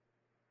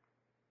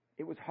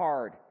 It was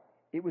hard.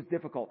 It was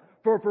difficult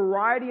for a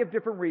variety of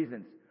different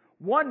reasons.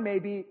 One,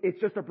 maybe it's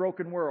just a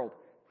broken world.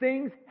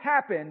 Things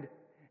happened,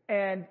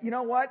 and you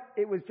know what?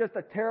 It was just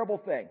a terrible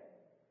thing.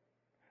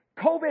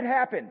 COVID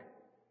happened.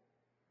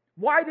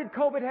 Why did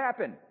COVID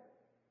happen?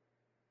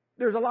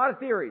 There's a lot of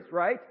theories,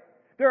 right?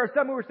 There are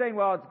some who are saying,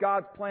 well, it's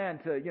God's plan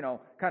to,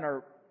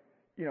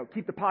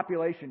 keep the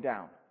population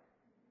down.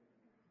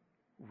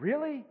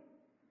 Really?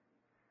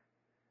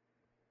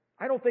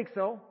 I don't think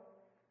so.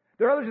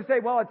 There are others who say,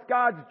 well, it's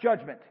God's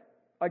judgment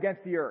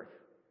against the earth.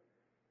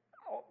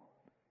 Oh,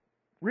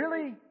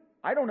 really?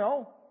 I don't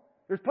know.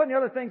 There's plenty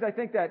of other things I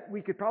think that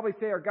we could probably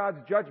say are God's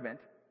judgment,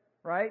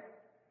 right?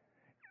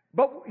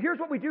 But here's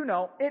what we do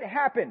know. It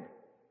happened.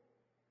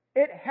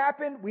 It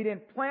happened. We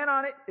didn't plan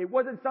on it. It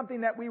wasn't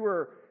something that we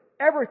were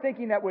ever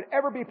thinking that would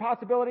ever be a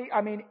possibility.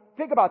 I mean,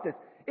 think about this.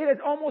 It has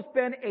almost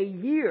been a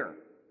year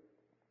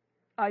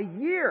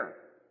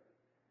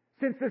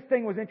since this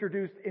thing was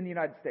introduced in the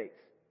United States.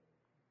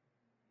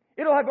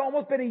 It'll have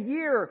almost been a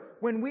year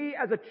when we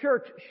as a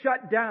church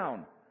shut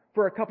down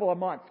for a couple of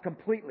months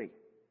completely.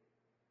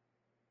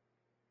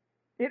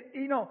 It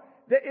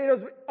has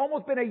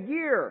almost been a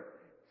year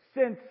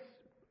since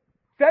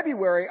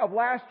February of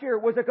last year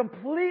was a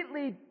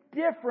completely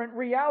different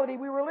reality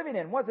we were living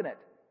in, wasn't it?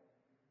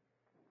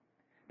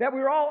 That we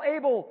were all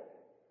able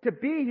to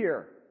be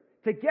here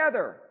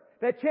together.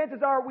 That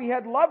chances are we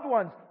had loved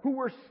ones who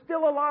were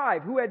still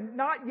alive, who had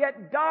not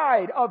yet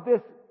died of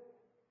this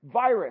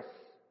virus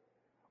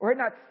or had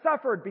not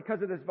suffered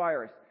because of this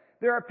virus.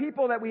 There are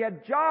people that we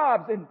had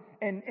jobs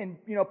and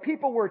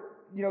people were,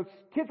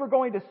 kids were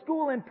going to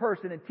school in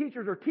person and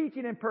teachers were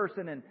teaching in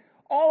person and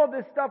all of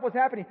this stuff was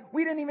happening.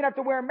 We didn't even have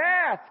to wear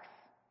masks.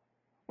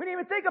 We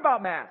didn't even think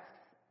about masks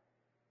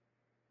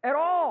at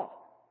all.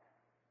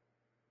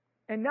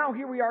 And now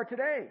here we are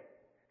today.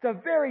 It's a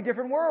very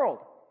different world.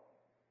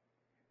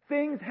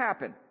 Things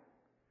happen.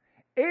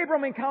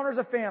 Abram encounters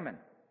a famine.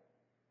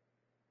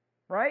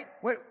 Right?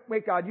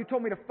 Wait, God, you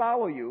told me to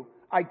follow you.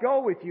 I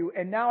go with you,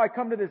 and now I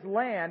come to this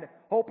land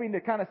hoping to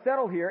kind of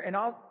settle here, and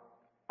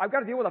I've got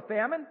to deal with a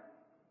famine?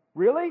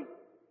 Really?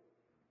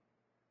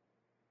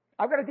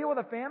 I've got to deal with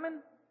a famine?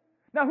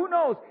 Now, who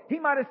knows? He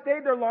might have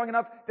stayed there long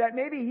enough that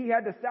maybe he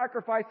had to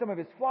sacrifice some of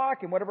his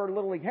flock and whatever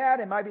little he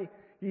had, and maybe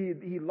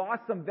he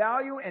lost some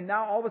value, and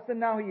now all of a sudden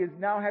now he is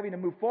now having to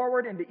move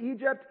forward into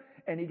Egypt,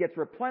 and he gets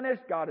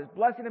replenished. God is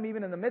blessing him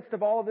even in the midst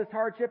of all of this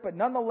hardship, but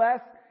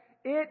nonetheless,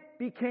 it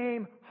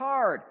became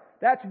hard.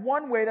 That's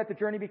one way that the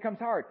journey becomes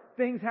hard.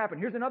 Things happen.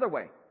 Here's another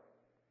way.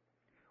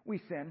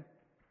 We sin.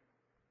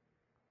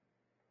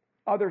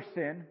 Others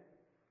sin.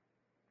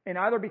 And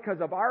either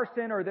because of our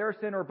sin or their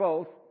sin or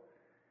both,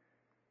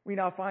 we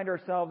now find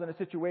ourselves in a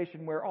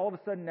situation where all of a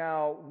sudden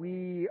now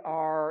we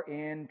are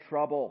in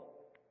trouble.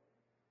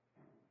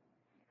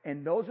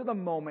 And those are the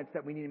moments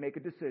that we need to make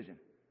a decision.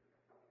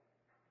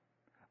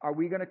 Are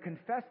we going to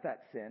confess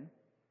that sin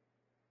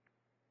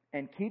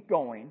and keep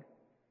going,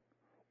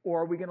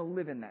 or are we going to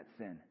live in that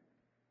sin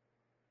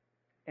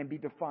and be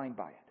defined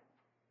by it?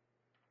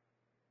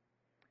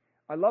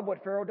 I love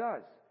what Pharaoh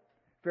does.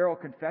 Pharaoh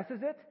confesses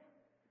it,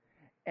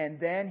 and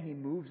then he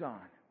moves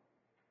on.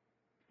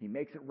 He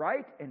makes it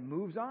right and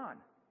moves on.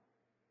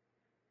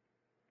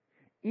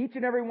 Each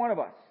and every one of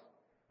us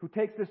who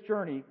takes this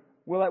journey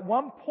will at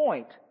one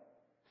point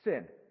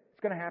sin.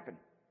 It's going to happen.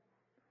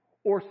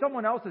 Or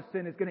someone else's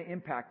sin is going to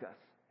impact us.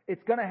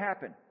 It's going to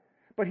happen.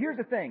 But here's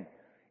the thing.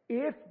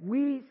 If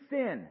we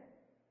sin,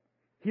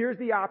 here's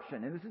the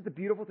option, and this is the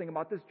beautiful thing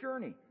about this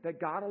journey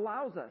that God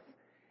allows us,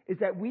 is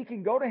that we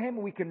can go to Him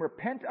and we can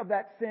repent of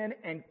that sin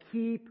and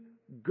keep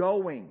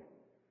going.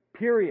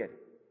 Period.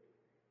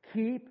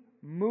 Keep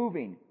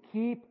moving.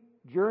 Keep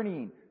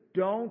journeying.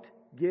 Don't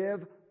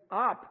give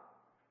up.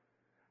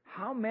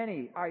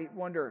 I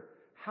wonder,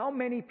 how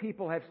many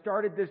people have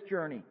started this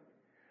journey,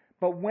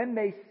 but when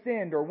they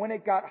sinned or when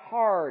it got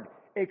hard,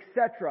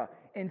 etc.,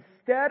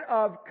 instead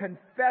of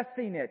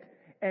confessing it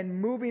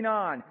and moving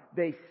on,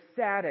 they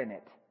sat in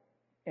it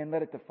and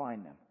let it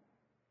define them.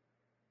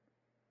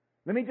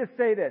 Let me just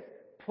say this.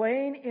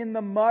 Playing in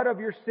the mud of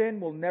your sin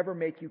will never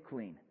make you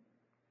clean.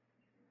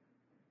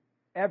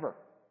 Ever.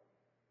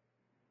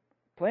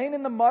 Playing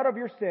in the mud of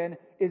your sin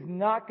is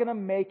not going to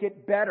make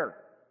it better.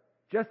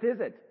 Just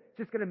isn't. It's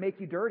just going to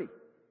make you dirty.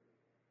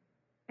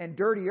 And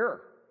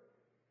dirtier.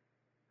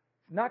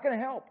 It's not going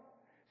to help.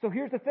 So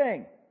here's the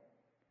thing.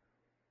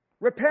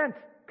 Repent.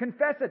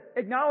 Confess it.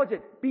 Acknowledge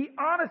it. Be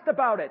honest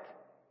about it.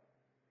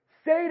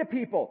 Say to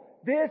people,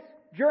 this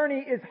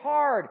journey is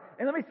hard.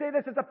 And let me say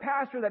this as a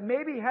pastor that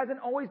maybe hasn't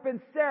always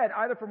been said,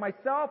 either from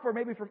myself or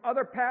maybe from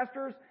other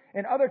pastors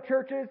and other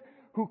churches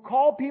who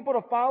call people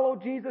to follow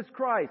Jesus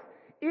Christ.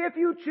 If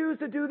you choose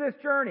to do this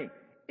journey,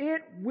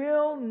 it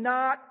will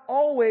not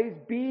always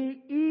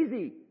be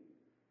easy.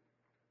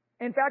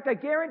 In fact, I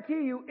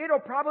guarantee you, it'll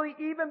probably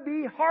even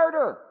be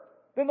harder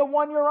than the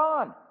one you're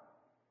on.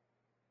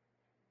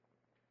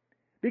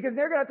 Because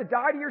they're going to have to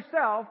die to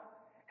yourself,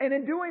 and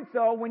in doing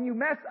so, when you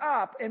mess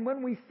up and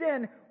when we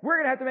sin, we're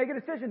going to have to make a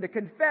decision to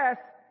confess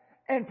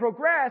and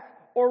progress,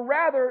 or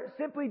rather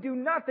simply do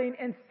nothing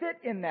and sit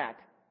in that.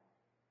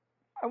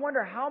 I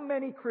wonder how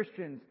many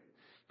Christians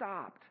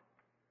stopped.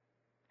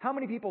 How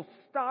many people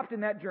stopped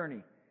in that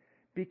journey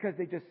because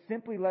they just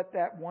simply let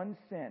that one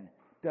sin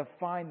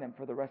define them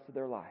for the rest of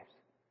their lives.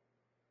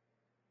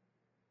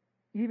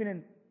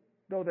 Even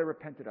though they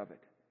repented of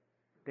it.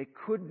 They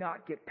could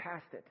not get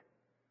past it.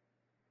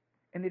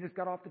 And they just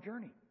got off the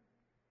journey.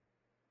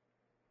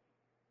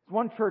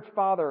 One church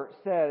father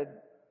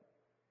said,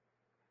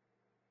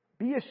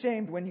 "Be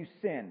ashamed when you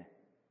sin,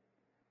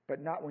 but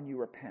not when you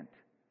repent."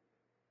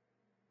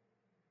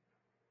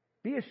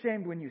 Be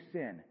ashamed when you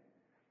sin,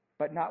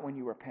 but not when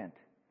you repent.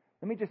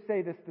 Let me just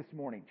say this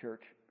morning,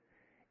 church.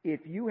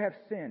 If you have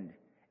sinned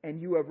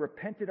and you have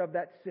repented of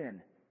that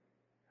sin,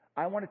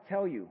 I want to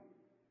tell you,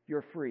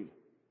 you're free.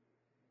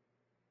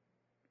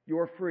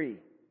 You're free.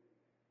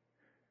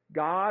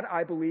 God,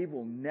 I believe,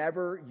 will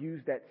never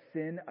use that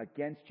sin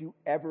against you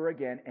ever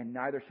again, and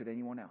neither should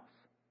anyone else.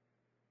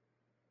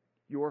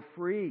 You're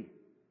free.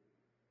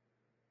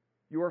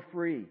 You're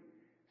free.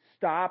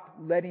 Stop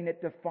letting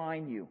it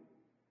define you.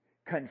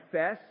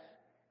 Confess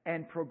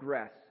and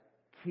progress.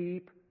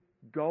 Keep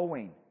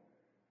going.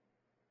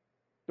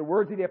 The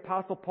words of the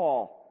Apostle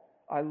Paul,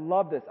 I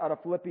love this, out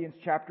of Philippians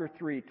chapter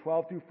 3,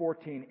 12 through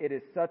 14. It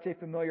is such a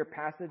familiar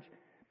passage,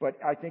 but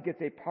I think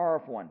it's a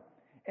powerful one.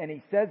 And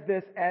he says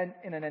this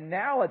in an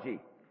analogy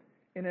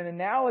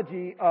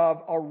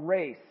of a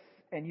race.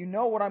 And you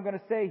know what I'm going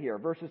to say here,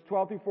 verses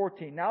 12 through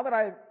 14. Not that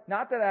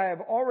I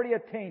have already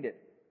attained it,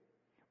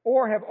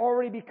 or have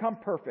already become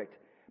perfect,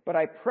 but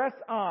I press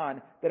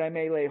on that I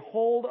may lay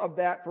hold of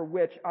that for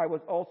which I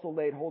was also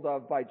laid hold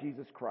of by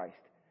Jesus Christ.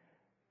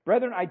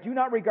 Brethren, I do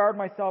not regard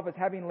myself as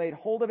having laid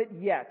hold of it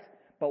yet,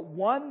 but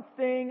one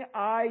thing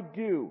I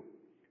do,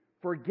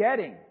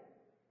 forgetting,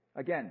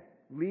 again,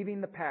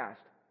 leaving the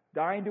past,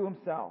 dying to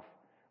himself,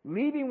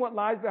 leaving what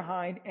lies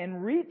behind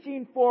and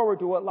reaching forward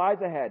to what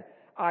lies ahead,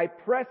 I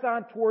press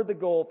on toward the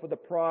goal for the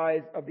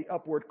prize of the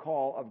upward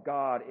call of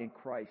God in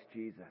Christ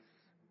Jesus.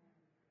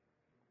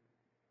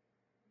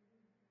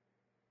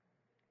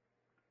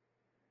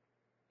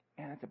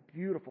 And that's a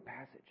beautiful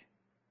passage.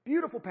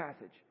 Beautiful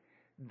passage.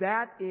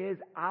 That is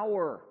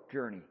our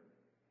journey.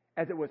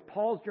 As it was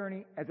Paul's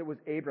journey, as it was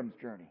Abram's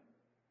journey.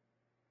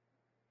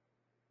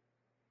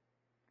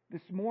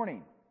 This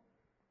morning,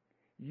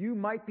 you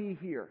might be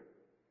here,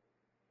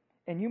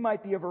 and you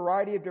might be a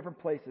variety of different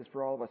places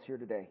for all of us here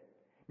today.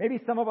 Maybe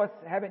some of us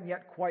haven't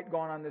yet quite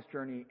gone on this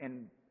journey,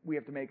 and we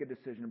have to make a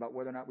decision about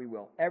whether or not we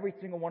will. Every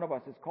single one of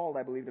us is called,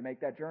 I believe, to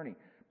make that journey,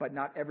 but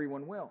not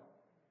everyone will.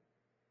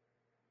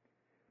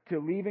 To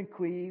leave and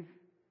cleave,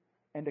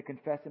 and to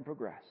confess and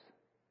progress.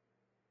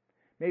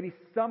 Maybe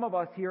some of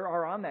us here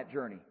are on that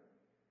journey,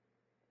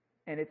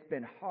 and it's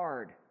been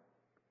hard.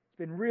 It's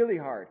been really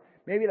hard.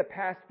 Maybe the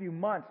past few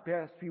months,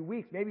 past few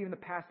weeks, maybe even the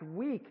past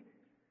week,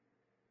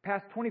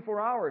 past 24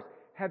 hours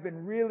have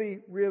been really,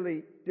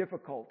 really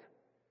difficult.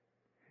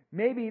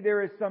 Maybe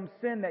there is some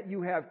sin that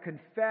you have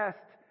confessed,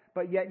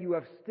 but yet you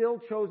have still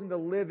chosen to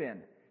live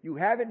in. You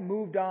haven't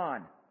moved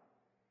on.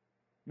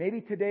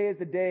 Maybe today is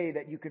the day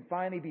that you can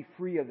finally be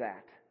free of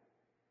that.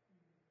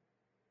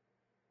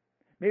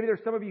 Maybe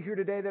there's some of you here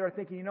today that are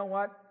thinking, you know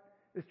what?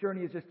 This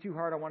journey is just too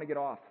hard. I want to get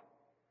off.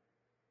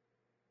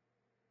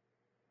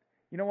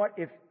 You know what?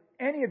 If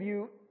any of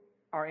you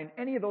are in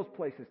any of those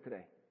places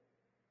today,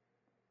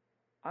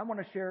 I want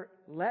to share,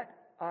 let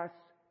us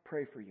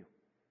pray for you.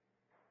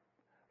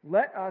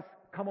 Let us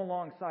come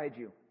alongside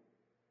you.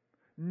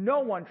 No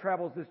one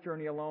travels this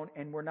journey alone,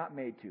 and we're not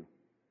made to.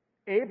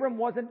 Abram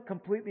wasn't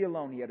completely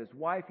alone. He had his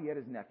wife, he had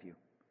his nephew.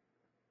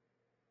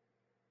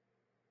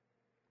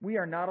 We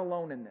are not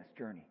alone in this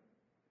journey.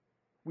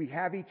 We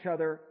have each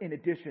other in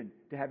addition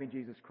to having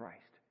Jesus Christ.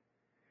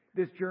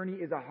 This journey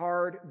is a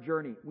hard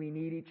journey. We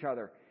need each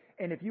other.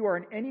 And if you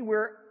are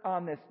anywhere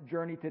on this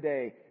journey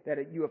today that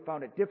you have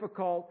found it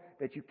difficult,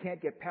 that you can't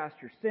get past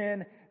your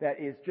sin, that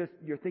is just,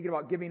 you're thinking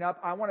about giving up,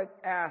 I want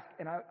to ask,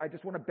 and I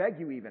just want to beg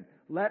you even,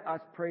 let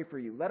us pray for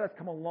you. Let us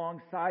come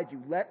alongside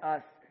you. Let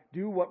us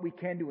do what we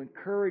can to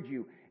encourage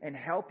you and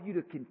help you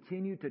to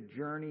continue to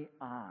journey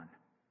on.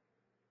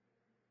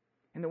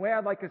 And the way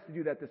I'd like us to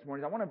do that this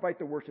morning is I want to invite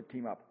the worship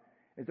team up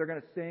as they're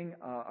going to sing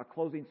a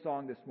closing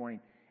song this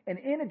morning. And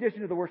in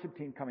addition to the worship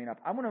team coming up,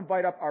 I want to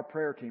invite up our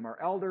prayer team, our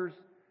elders,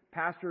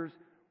 pastors.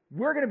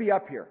 We're going to be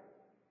up here.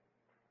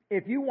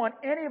 If you want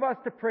any of us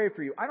to pray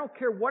for you, I don't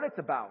care what it's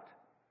about,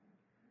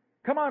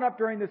 come on up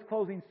during this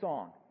closing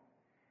song,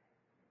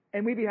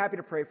 and we'd be happy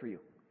to pray for you.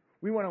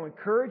 We want to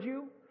encourage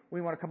you.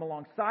 We want to come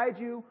alongside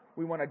you.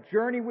 We want to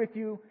journey with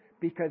you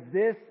because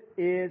this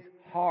is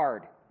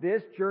hard.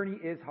 This journey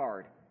is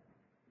hard.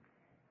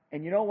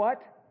 And you know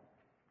what?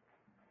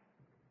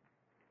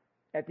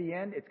 At the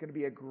end, it's going to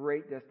be a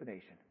great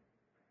destination.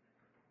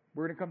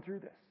 We're going to come through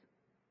this.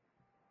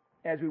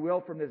 As we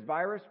will from this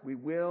virus, we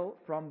will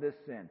from this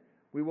sin.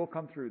 We will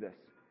come through this.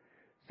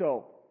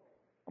 So,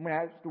 I'm going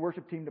to ask the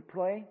worship team to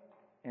play,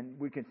 and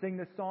we can sing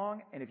this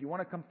song. And if you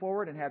want to come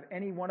forward and have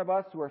any one of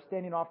us who are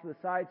standing off to the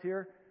sides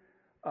here,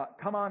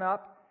 come on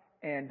up,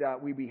 and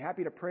we'd be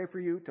happy to pray for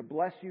you, to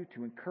bless you,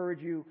 to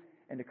encourage you,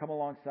 and to come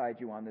alongside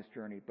you on this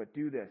journey. But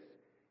do this.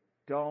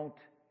 Don't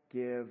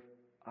give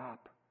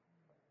up.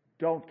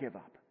 Don't give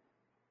up.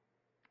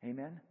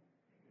 Amen?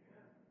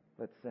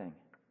 Let's sing.